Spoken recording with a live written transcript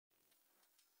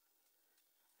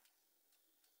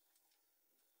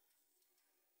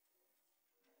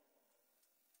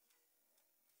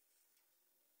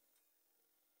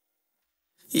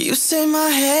You say my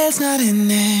head's not in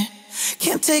it,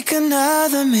 can't take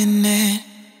another minute.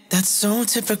 That's so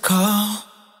typical,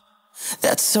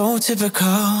 that's so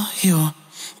typical, you.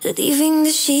 Leaving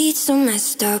the sheets so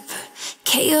messed up,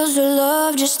 chaos or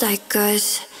love just like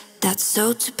us. That's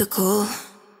so typical,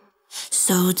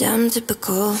 so damn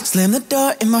typical. Slam the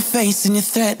door in my face and you're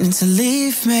threatening to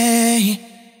leave me.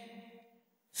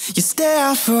 You stay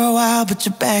out for a while but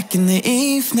you're back in the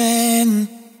evening.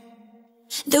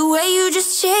 The way you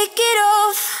just shake it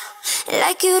off,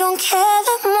 like you don't care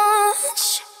that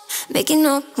much. Making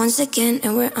up once again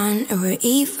and we're on and we're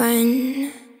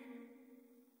even.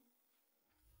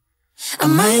 I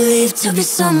might leave to be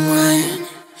someone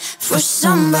for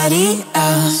somebody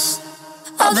else.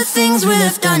 All the things we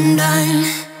left undone,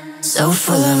 so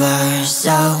full of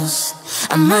ourselves.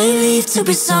 I might leave to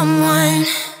be someone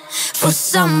for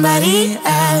somebody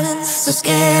else. So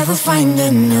scared we'll find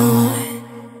a new,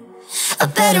 a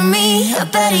better me, a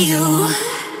better you.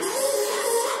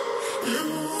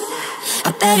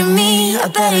 A better me, a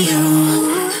better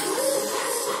you.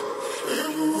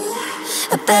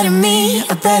 A better me,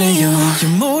 a better you.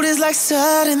 Your mood is like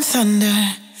sudden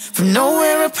thunder, from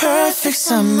nowhere a perfect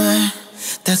summer.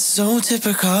 That's so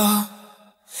typical,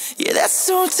 yeah, that's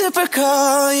so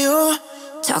typical, you.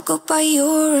 Talk about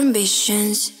your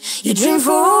ambitions, you dream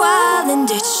for a while then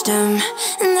ditch them.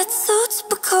 And that's so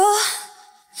typical,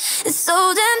 it's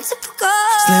so damn typical.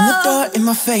 Slam the door in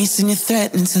my face and you're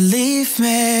threatening to leave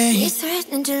me. You're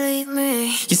threatening to leave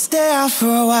me. You stay out for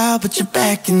a while but you're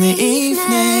back in the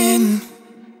evening.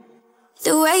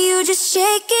 The way you just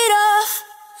shake it off,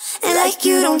 and like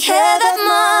you don't care that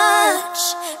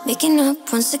much. Making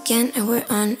up once again and we're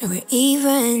on and we're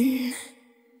even.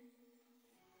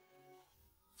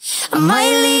 I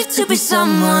might leave to be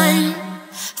someone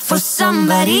for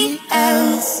somebody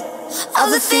else. All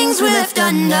the things we left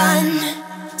undone,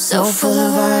 so full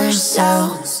of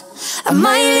ourselves. I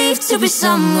might leave to be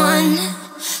someone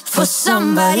for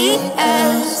somebody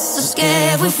else. So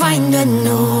scared we find a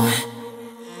new,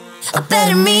 a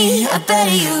better me, a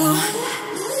better you.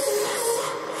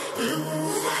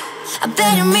 A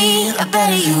better me, a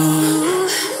better you.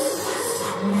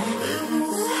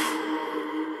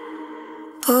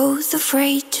 Both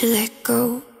afraid to let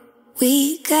go,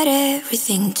 we got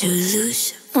everything to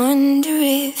lose. Wonder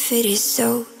if it is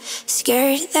so,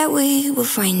 scared that we will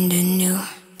find a new.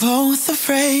 Both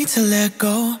afraid to let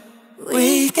go,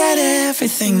 we got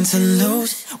everything to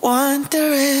lose.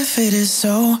 Wonder if it is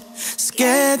so,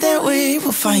 scared that we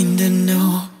will find a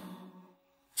new.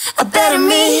 A better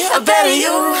me, a better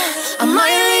you. I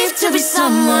might leave to be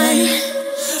someone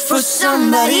for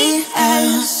somebody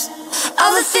else.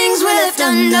 All the things we left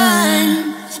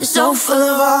undone, so full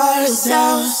of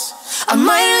ourselves. I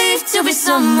might leave to be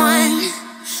someone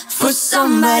for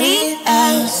somebody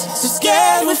else. So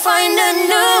scared we find a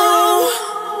new,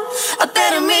 a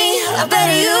better me, a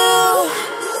better you.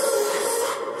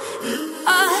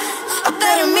 A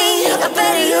better me, a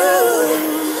better you.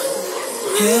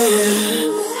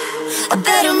 Yeah. A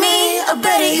better me, a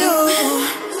better you.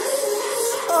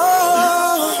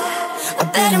 Oh, a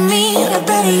better me, a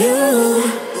better you.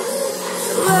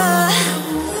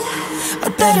 A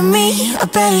better me, a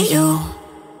better you.